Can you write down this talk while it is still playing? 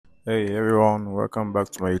Hey everyone, welcome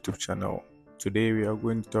back to my YouTube channel. Today we are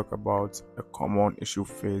going to talk about a common issue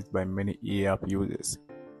faced by many EA app users,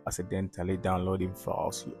 accidentally downloading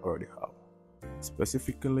files you already have.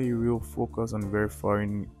 Specifically, we will focus on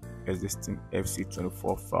verifying existing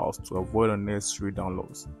FC24 files to avoid unnecessary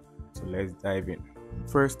downloads. So let's dive in.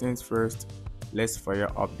 First things first, let's fire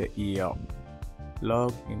up the EA app.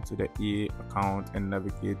 Log into the EA account and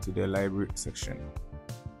navigate to the library section.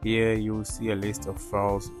 Here you will see a list of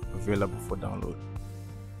files available for download.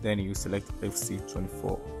 Then you select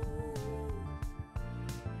FC24.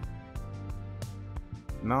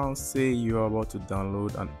 Now say you are about to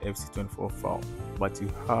download an FC24 file, but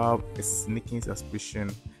you have a sneaking suspicion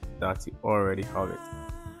that you already have it.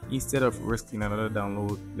 Instead of risking another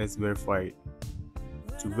download, let's verify it.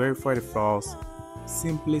 To verify the files,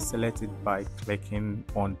 simply select it by clicking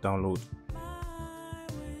on download.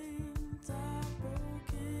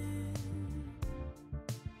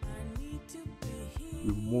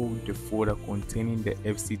 Remove the folder containing the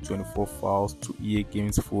FC24 files to EA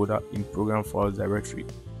Games folder in Program Files directory.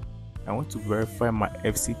 I want to verify my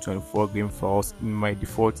FC24 game files in my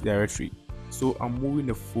default directory, so I'm moving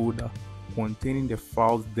the folder containing the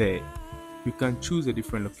files there. You can choose a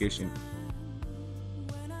different location.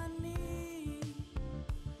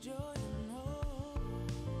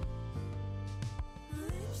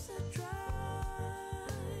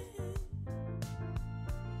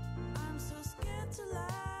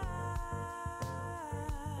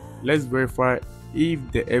 Let's verify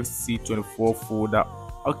if the FC24 folder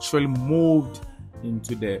actually moved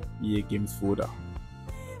into the EA Games folder.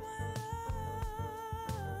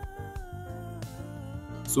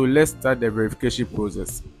 So let's start the verification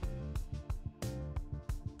process.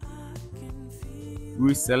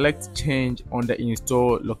 We select change on the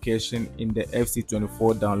install location in the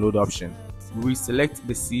FC24 download option. We select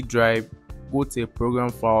the C drive, go to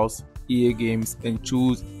Program Files, EA Games and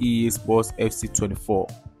choose EA Sports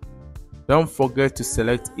FC24. Don't forget to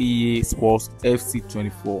select EA Sports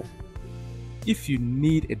FC24. If you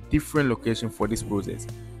need a different location for this process,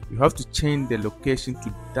 you have to change the location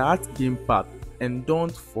to that game path, and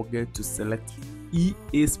don't forget to select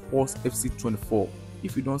EA Sports FC24.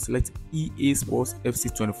 If you don't select EA Sports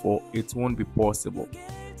FC24, it won't be possible.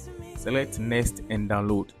 Select next and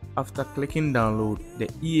download. After clicking download, the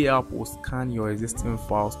EA app will scan your existing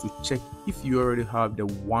files to check if you already have the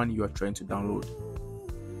one you are trying to download.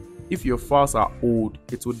 If your files are old,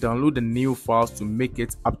 it will download the new files to make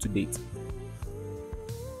it up to date.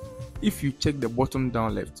 If you check the bottom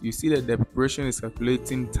down left, you see that the preparation is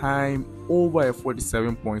calculating time over a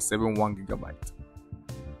 47.71 gigabyte.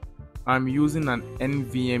 I'm using an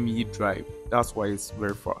NVMe drive, that's why it's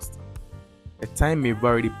very fast. The time may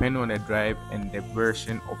vary depending on the drive and the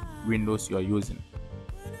version of Windows you are using.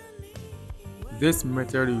 This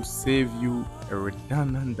method will save you a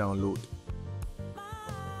redundant download.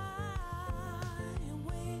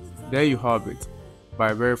 There you have it.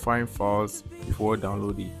 By verifying files before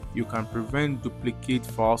downloading, you can prevent duplicate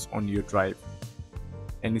files on your drive,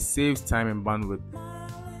 and it saves time and bandwidth.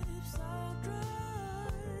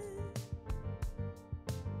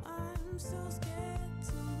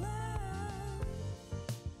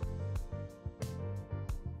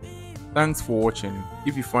 Thanks for watching.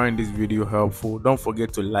 If you find this video helpful, don't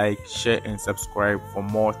forget to like, share and subscribe for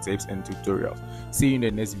more tips and tutorials. See you in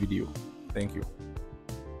the next video. Thank you.